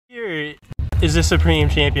is the Supreme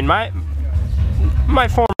Champion. My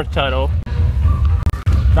former title.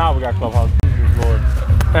 Now we got Clubhouse. Lord.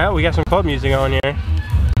 Yeah, we got some club music on here.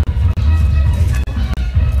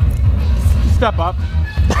 Step up.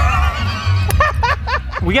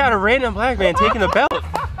 We got a random black man taking the belt.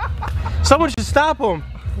 Someone should stop him.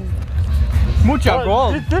 Mucha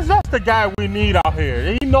gold. This is the guy we need out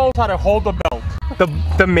here. He knows how to hold the belt.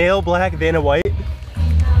 The male black Vanna White.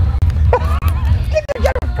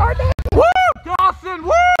 Woo! Dawson,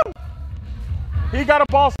 woo! He got a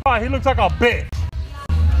ball spot. He looks like a bitch.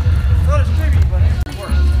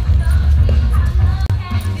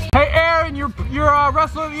 Hey Aaron, your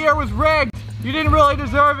Wrestler of the Year was rigged. You didn't really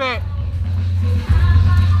deserve it.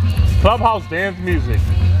 Clubhouse dance music.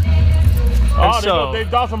 Oh, there goes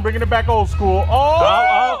Dave Dawson bringing it back old school.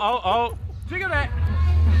 Oh. Think of that.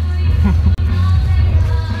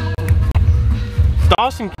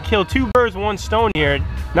 Dawson can kill 2 birds with 1 stone here.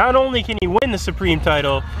 Not only can he win the Supreme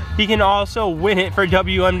title, he can also win it for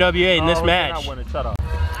WMWA in this match. Not win it. Shut up.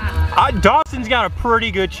 Dawson's got a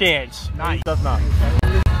pretty good chance. Nice. He does not.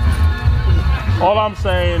 All I'm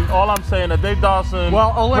saying that Dave Dawson,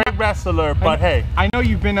 great wrestler, but hey. I know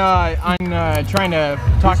you've been trying to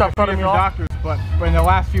talk to different doctors, but in the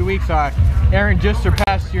last few weeks, Aaron just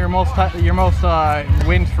surpassed your most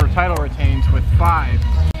wins for title retains with 5,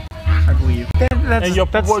 I believe. And your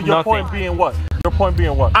point being what? Your point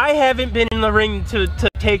being what? I haven't been in the ring to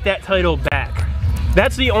take that title back.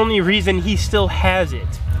 That's the only reason he still has it.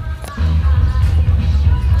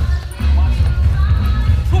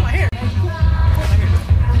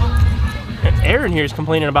 Aaron here is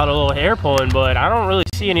complaining about a little hair pulling, but I don't really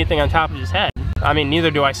see anything on top of his head. I mean, neither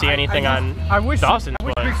do I see anything on Dawson's. I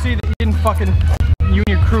wish Big C that you didn't you and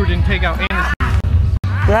your crew didn't take out Anderson.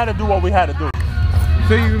 We had to do what we had to do.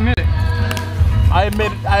 So you admit it? I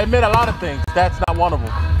admit a lot of things. That's not one of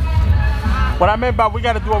them. What I meant by we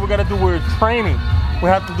got to do what we got to do, we're training. We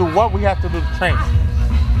have to do what we have to do to train.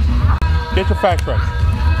 Get your facts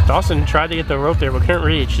right. Dawson tried to get the rope there, but couldn't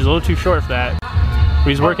reach. He's a little too short for that.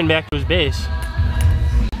 He's working back to his base.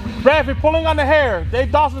 Brad, you're pulling on the hair.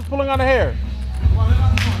 Dave Dawson's pulling on the hair.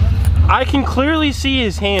 I can clearly see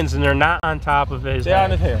his hands, and they're not on top of his head. They're on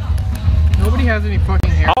his hair. Nobody has any fucking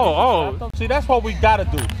hair. Oh. See, that's what we gotta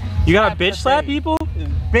do. You gotta bitch slap people?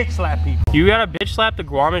 Big slap people. You gotta bitch slap the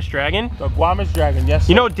Guamish Dragon? The Guamish Dragon, yes,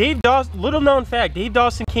 sir. You know, Dave Dawson, little known fact, Dave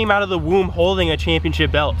Dawson came out of the womb holding a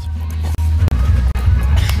championship belt.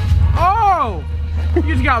 Oh! You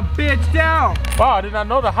just got bitched out. Wow, I did not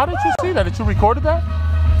know that. How did you see that? Did you record that?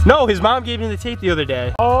 No, his mom gave me the tape the other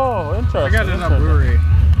day. Oh, interesting. I got it on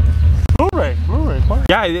Blu-ray. Blu-ray.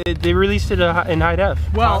 Yeah, they released it in high def.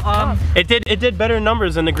 Well, it did better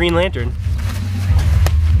numbers than the Green Lantern.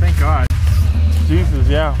 Thank God. Jesus,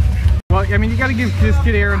 yeah. Well, I mean, you got to give this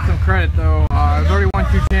kid Aaron some credit, though. He's already won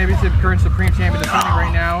 2 championships, current Supreme Champion defending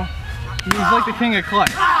right now. He's like the king of clay.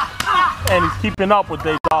 And he's keeping up with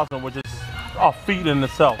Dave Dawson, which is a feat in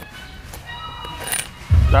itself.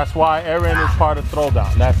 That's why Aaron is part of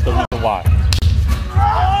Throwdown. That's the reason why.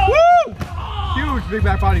 Woo! Huge big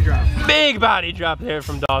back body drop. Big body drop there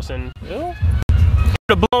from Dawson. Yeah.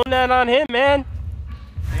 Could have blown that on him, man.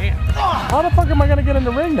 Damn. How the fuck am I gonna get in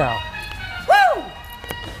the ring now? Woo!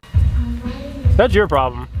 That's your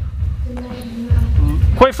problem.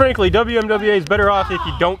 Quite frankly, WMWA is better off if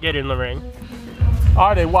you don't get in the ring.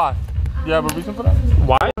 Are they? Why? Do you have a reason for that?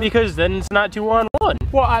 Why? Because then it's not 2-on-1.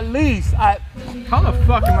 Well, at least how the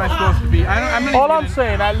fuck am I supposed to be? All I'm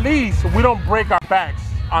saying, at least we don't break our backs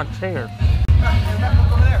on chairs.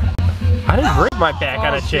 I didn't break my back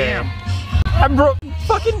on a chair. I broke.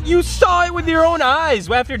 Fucking, you saw it with your own eyes.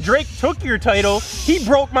 After Drake took your title, he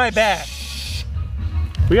broke my back.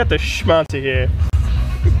 We got the schmonza here.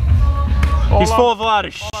 He's full of a lot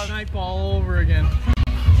of shit. Nightfall all over again.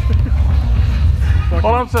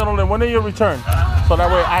 All I'm saying, when are your return? So that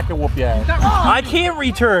way I can whoop your ass. I can't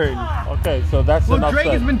return. Okay, so that's enough. Drake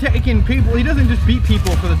has been taking people. He doesn't just beat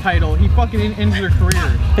people for the title. He fucking ends their career.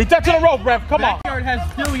 He touching the rope, ref. Come on. Backyard has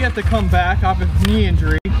still yet to come back off his knee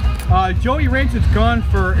injury. Joey Rance's gone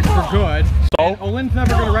for good. So Olin's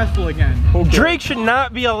never gonna wrestle again. Drake should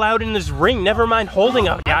not be allowed in this ring. Never mind holding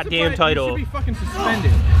a goddamn title. He should be fucking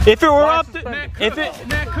suspended. If it were up to Matt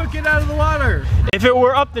Cook, get out of the water. If it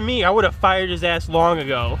were up to me, I would have fired his ass long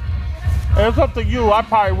ago. If it's up to you, I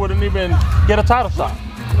probably wouldn't even get a title shot.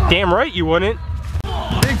 Damn right you wouldn't.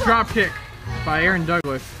 Big drop kick by Aaron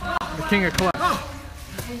Douglas, the king of collect.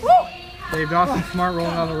 Dave Dawson smart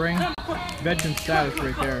rolling out of the ring. Veteran status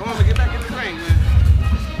right there. Come on, get back in the ring, man.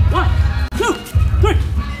 1, 2, 3,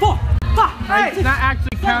 4, 5. It's not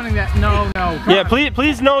actually counting that. No. Yeah,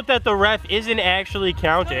 please note that the ref isn't actually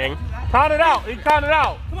counting. Count it out. He counted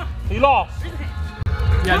out. He lost.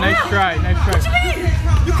 Yeah, nice try. Nice try. What you mean?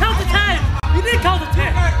 You count the 10. You did count the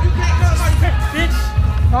 10. Bitch.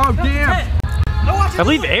 Oh, damn. I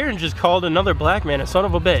believe Aaron just called another black man a son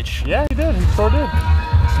of a bitch. Yeah, he did. He sure did.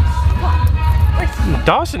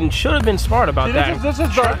 Dawson should have been smart about See, that.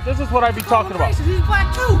 This is what I be talking about. He's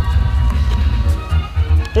black too.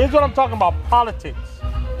 Here's what I'm talking about, politics.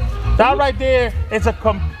 That right there is a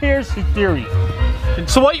conspiracy theory.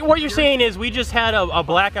 So what you're saying is we just had a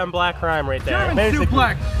black on black crime right there.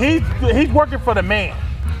 Suplex. He's working for the man.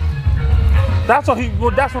 That's what he's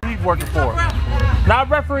working for. Not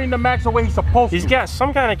refereeing the match the way he's supposed to. He's got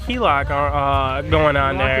some kind of key lock going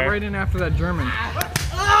on Locked it there. right in after that German.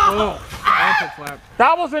 Oh, ankle flap.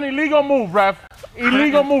 That was an illegal move, ref.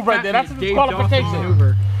 Illegal move right there. That's a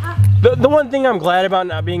disqualification. The one thing I'm glad about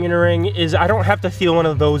not being in a ring is I don't have to feel one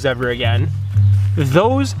of those ever again.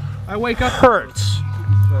 Those I wake up hurts.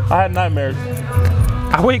 I had nightmares.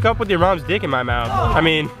 I wake up with your mom's dick in my mouth. I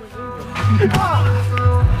mean,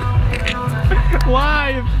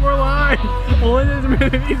 live. We're live. Lynn is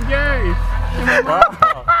admitted he's gay.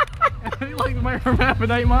 He likes my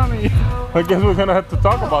hermaphrodite mommy. I guess we're gonna have to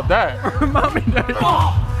talk about that. Mommy died.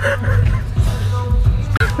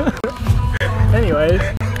 Anyways,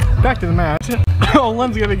 back to the match. Oh,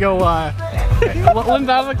 Lynn's gonna go. Lynn's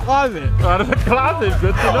out of the closet. Out of the closet,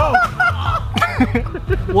 good to know.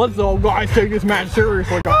 Let's all guys take this match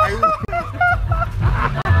seriously, guys.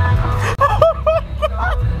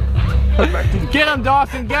 Get him,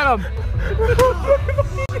 Dawson, get him!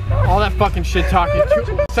 All that fucking shit talking.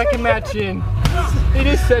 Second match in. He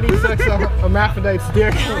just said he sucks a hermaphrodite's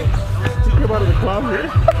dick. He came out of the closet.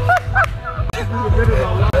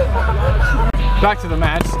 Back to the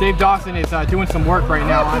match. Dave Dawson is doing some work right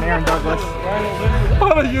now on Aaron Douglas.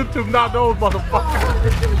 How do YouTube not know, motherfucker?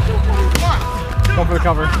 Go for the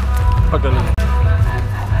cover.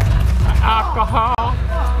 Alcohol.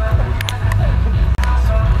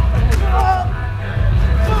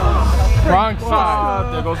 Wrong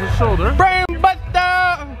side. There goes his shoulder. Brain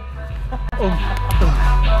butter!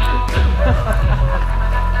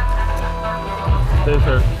 There's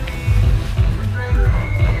her.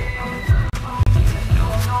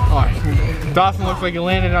 Oh, Dawson looks like he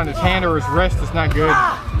landed on his hand or his wrist. It's not good.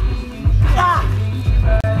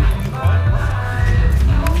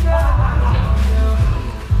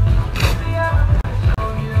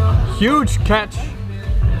 Huge catch.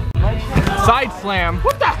 Side slam.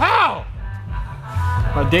 What the hell?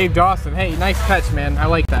 By Dave Dawson. Hey, nice catch, man. I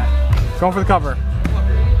like that. Going for the cover.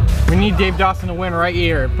 We need Dave Dawson to win right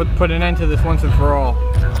here. Put an end to this once and for all.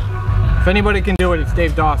 If anybody can do it, it's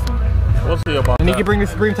Dave Dawson. We'll see about that. And he can bring the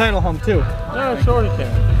Supreme title home too. Yeah, sure he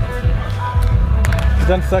can. He's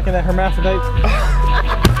done sucking at hermaphrodites.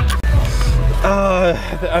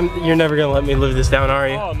 you're never gonna let me live this down, are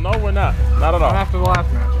you? Oh, no, we're not. Not at all. Not after the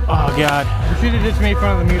last match. Oh God. You should have just made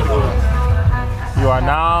fun of the music. You are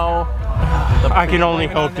now. I can only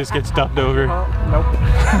hope this gets dubbed over. Nope.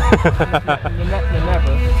 You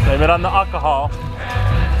never. Blame it on the alcohol.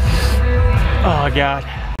 Oh God.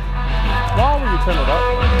 Why will you turn it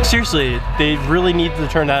up? Seriously, they really need to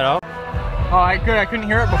turn that up. Oh, I couldn't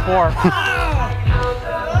hear it before.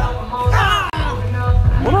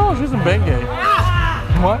 What else is in Bengay?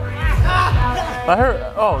 What? I heard.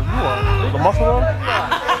 Oh, you are. The muscle one?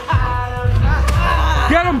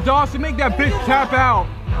 Get him, Dawson. Make that bitch tap out.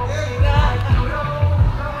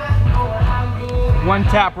 One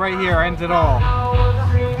tap right here ends it all.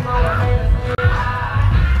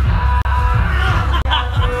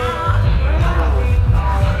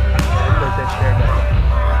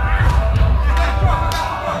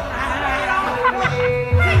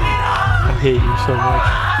 I hate you so much.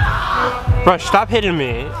 Rush, stop hitting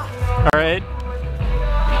me. Alright?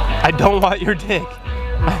 I don't want your dick.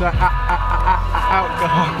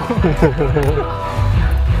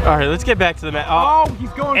 Alright, let's get back to the match. Oh, he's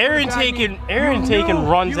going Aaron for the taking knee.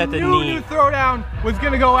 runs at the knee. You Throwdown was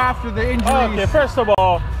gonna go after the injuries. Okay, first of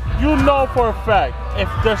all, you know for a fact if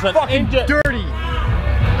there's an Fucking injured, dirty.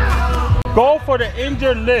 go for the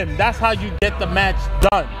injured limb. That's how you get the match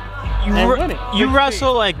done. You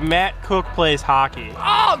wrestle like Matt Cook plays hockey.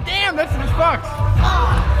 Oh, damn, that's just fucked.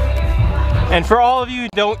 And for all of you who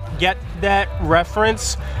don't get that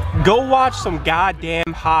reference, go watch some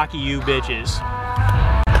goddamn hockey, you bitches.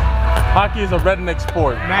 Hockey is a redneck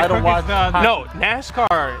sport. I don't watch. No,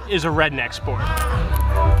 NASCAR is a redneck sport.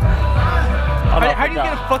 How do you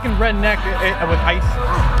get a fucking redneck with ice?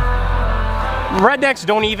 Rednecks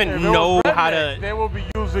don't even know how to. They will be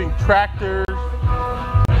using tractors.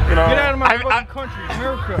 You know, Get out of my fucking country,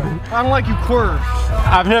 America. I don't like you queers.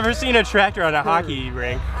 I've never seen a tractor on a hockey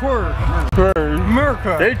rink. Queers.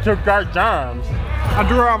 America. They took our jobs. I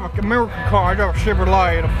drive an American car. I drive a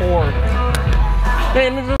Chevrolet and a Ford. Hey,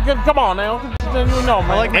 come on now. You know,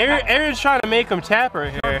 man. Aaron's trying to make him tap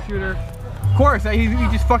right here. Shooter. Of course, he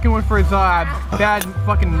just fucking went for his bad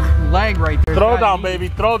fucking leg right there. Throwdown, baby.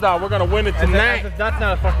 Throwdown. We're going to win it tonight. That's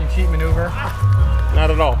not a fucking cheat maneuver.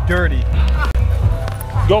 Not at all. Dirty.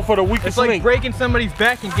 Go for the weakest It's like link. breaking somebody's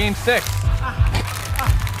back in game 6.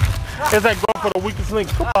 It's like go for the weakest link.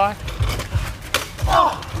 Goodbye.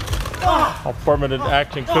 Affirmative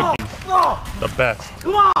action cookies. The best.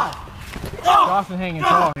 Dawson hanging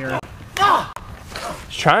tall here.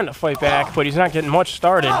 He's trying to fight back, but he's not getting much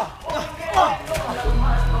started.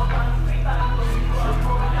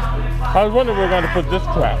 I was wondering where we're going to put this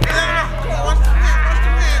crap.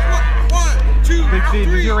 Big C,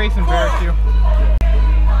 does your race embarrass you?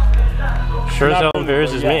 Sure as hell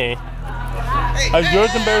embarrasses me. Has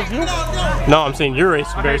yours embarrassed you? No, I'm saying your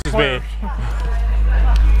race embarrasses me.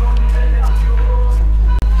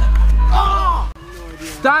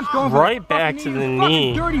 Stop going for Right back to the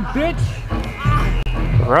knee. Dirty bitch.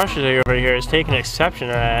 Rush over here is taking exception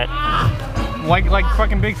to that. Like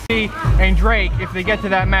fucking Big C and Drake, if they get to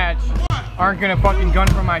that match, aren't gonna fucking gun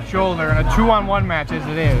for my shoulder in a 2-on-1 match as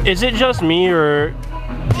it is. Is it just me, or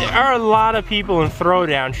there are a lot of people in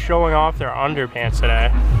Throwdown showing off their underpants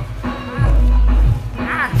today?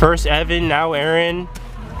 First Evan, now Aaron.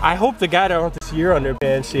 I hope the guy don't have to see your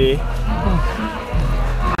underpants, see.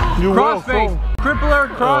 You Crossface, crippler,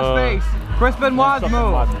 crossface. Chris Benoit's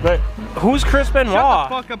move. Who's Chris Benoit? Shut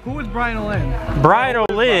the fuck up. Who is Brian O'Lynn? Brian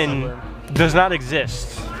O'Lynn does not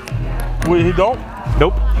exist. Wait, he don't?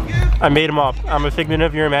 Nope. I made him up. I'm a figment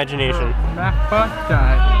of your imagination.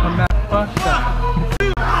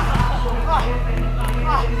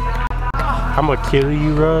 I'm gonna kill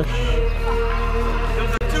you, Rush.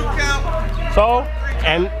 So?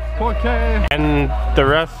 And the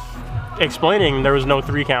ref explaining there was no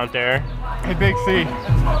 3 count there. Hey, Big C.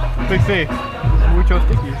 Big C. Mucho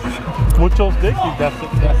stickies. Mucho stickies, that's it.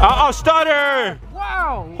 Uh-oh, stutter!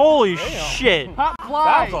 Wow! Holy shit. Hot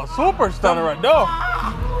fly. That's a super stunner right there.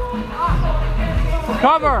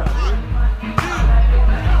 Cover.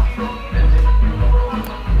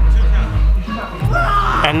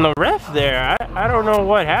 And the ref there, I don't know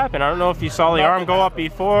what happened. I don't know if you saw the arm go up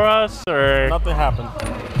before us or... Nothing happened.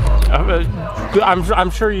 I'm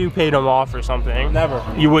sure you paid him off or something. Never.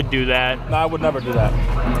 You would do that. No, I would never do that.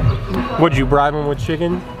 Would you bribe him with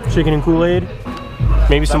chicken? Chicken and Kool-Aid?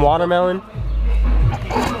 Maybe some watermelon?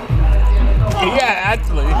 Yeah,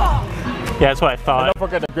 actually. Yeah, that's what I thought. And don't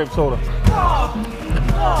forget the grape soda.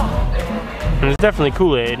 And it's definitely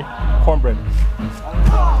Kool-Aid. Cornbread.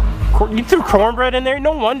 You threw cornbread in there?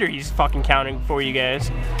 No wonder he's fucking counting for you guys.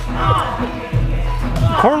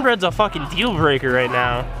 Cornbread's a fucking deal breaker right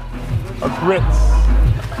now. Grits.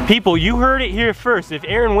 People, you heard it here first. If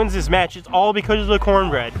Aaron wins this match, it's all because of the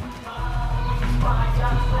cornbread.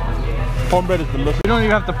 Cornbread is delicious. You don't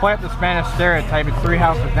even have to plant the Spanish stereotype. It's 3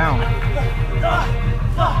 houses down.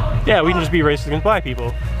 Yeah, we can just be racist against black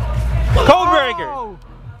people. Codebreaker! Oh!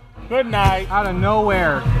 Good night. Out of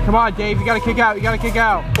nowhere. Come on, Dave. You gotta kick out. You gotta kick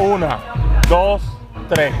out. 1, 2,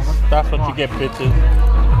 3. That's what you get, bitches.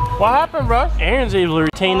 What happened, Rush? Aaron's able to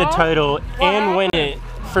retain the title and win it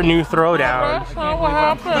for New Throwdown. What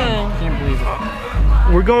happened? Can't believe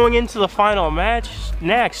it. We're going into the final match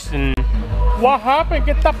next, and What happened?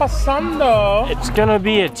 ¿Qué está pasando? it's gonna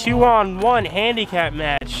be a 2-on-1 handicap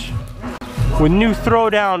match with New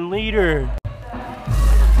Throwdown leader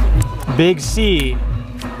Big C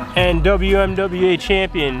and WMWA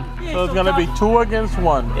champion. So it's gonna be 2 against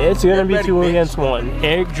 1. It's gonna Get be ready, 2 bitch. against 1.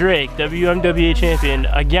 Eric Drake, WMWA champion,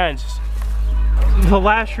 against the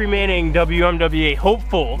last remaining WMWA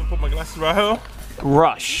hopeful, Put my glasses right here.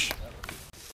 Rush.